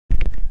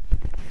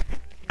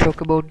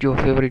Talk about your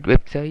favorite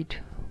website.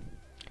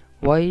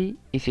 Why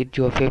is it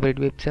your favorite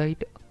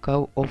website?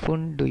 How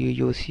often do you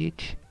use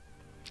it?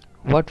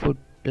 What would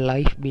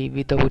life be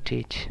without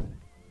it?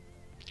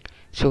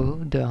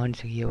 So the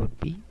answer here would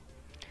be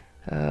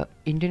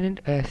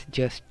internet has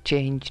just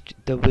changed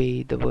the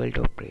way the world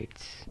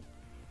operates.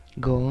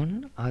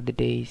 Gone are the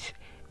days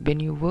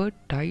when you were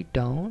tied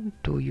down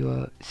to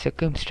your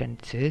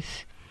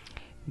circumstances.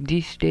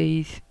 These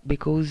days,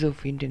 because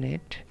of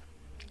internet,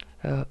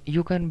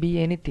 you can be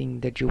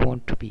anything that you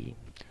want to be,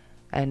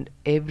 and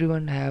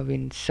everyone have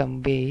in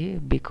some way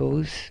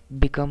because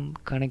become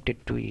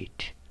connected to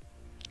it.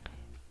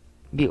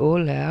 We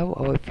all have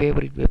our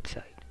favorite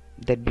website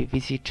that we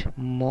visit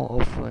more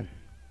often.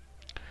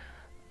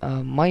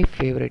 My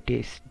favorite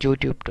is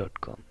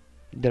youtube.com.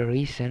 The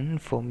reason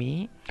for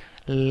me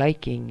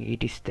liking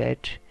it is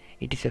that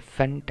it is a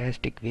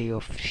fantastic way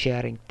of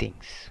sharing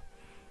things.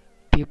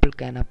 People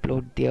can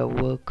upload their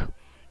work,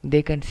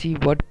 they can see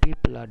what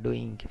people are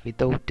doing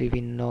without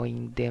even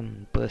knowing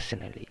them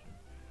personally.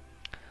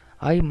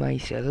 I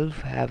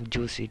myself have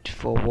used it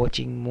for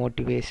watching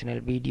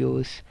motivational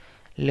videos,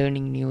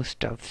 learning new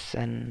stuffs,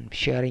 and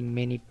sharing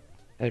many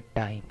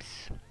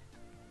times.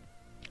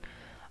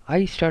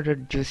 I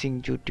started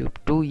using YouTube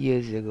 2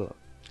 years ago,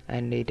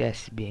 and it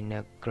has been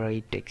a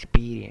great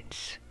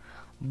experience.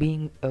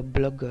 Being a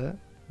blogger,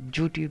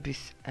 YouTube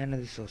is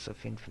another source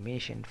of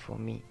information for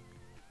me,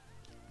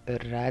 a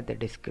rather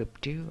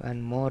descriptive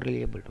and more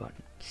reliable one.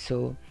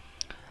 So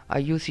I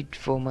use it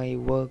for my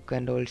work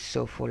and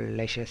also for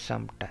leisure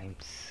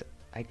sometimes.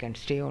 I can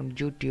stay on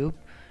YouTube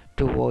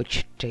to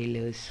watch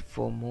trailers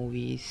for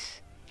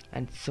movies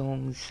and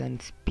songs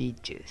and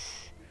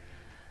speeches.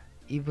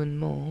 Even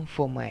more,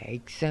 for my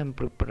exam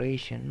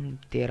preparation,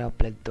 there are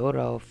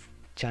plethora of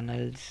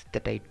channels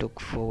that I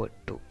look forward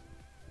to.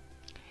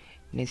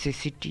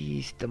 Necessity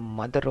is the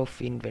mother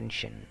of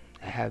invention.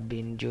 I have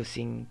been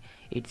using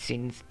it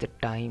since the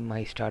time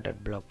I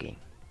started blogging.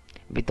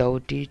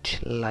 Without it,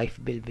 life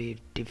will be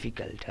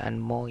difficult,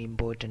 and more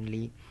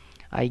importantly,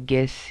 I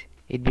guess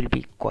it will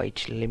be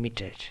quite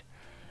limited.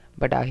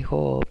 But I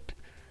hope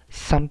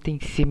something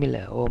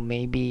similar or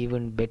maybe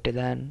even better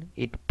than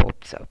it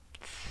pops up.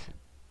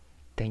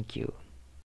 Thank you.